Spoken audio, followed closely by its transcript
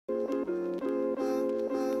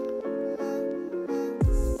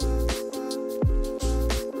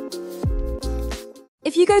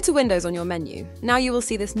If you go to Windows on your menu, now you will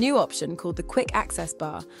see this new option called the Quick Access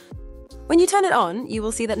bar. When you turn it on, you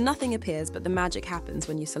will see that nothing appears but the magic happens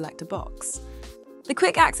when you select a box. The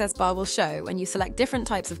Quick Access bar will show when you select different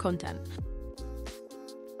types of content.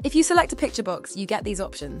 If you select a picture box, you get these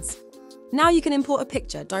options. Now you can import a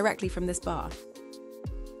picture directly from this bar.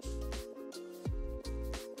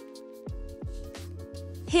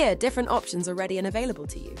 Here, different options are ready and available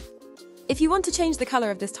to you. If you want to change the color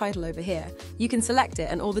of this title over here, you can select it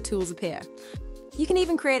and all the tools appear. You can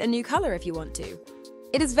even create a new color if you want to.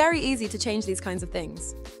 It is very easy to change these kinds of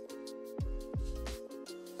things.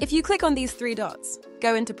 If you click on these three dots,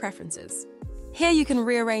 go into Preferences. Here you can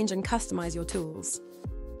rearrange and customize your tools.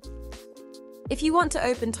 If you want to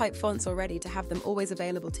open type fonts already to have them always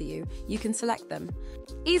available to you, you can select them.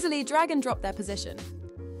 Easily drag and drop their position.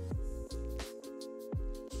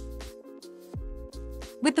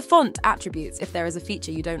 With the font attributes, if there is a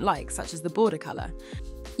feature you don't like, such as the border color,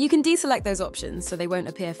 you can deselect those options so they won't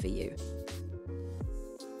appear for you.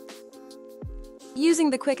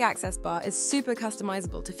 Using the Quick Access bar is super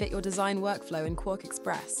customizable to fit your design workflow in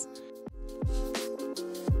QuarkXPress.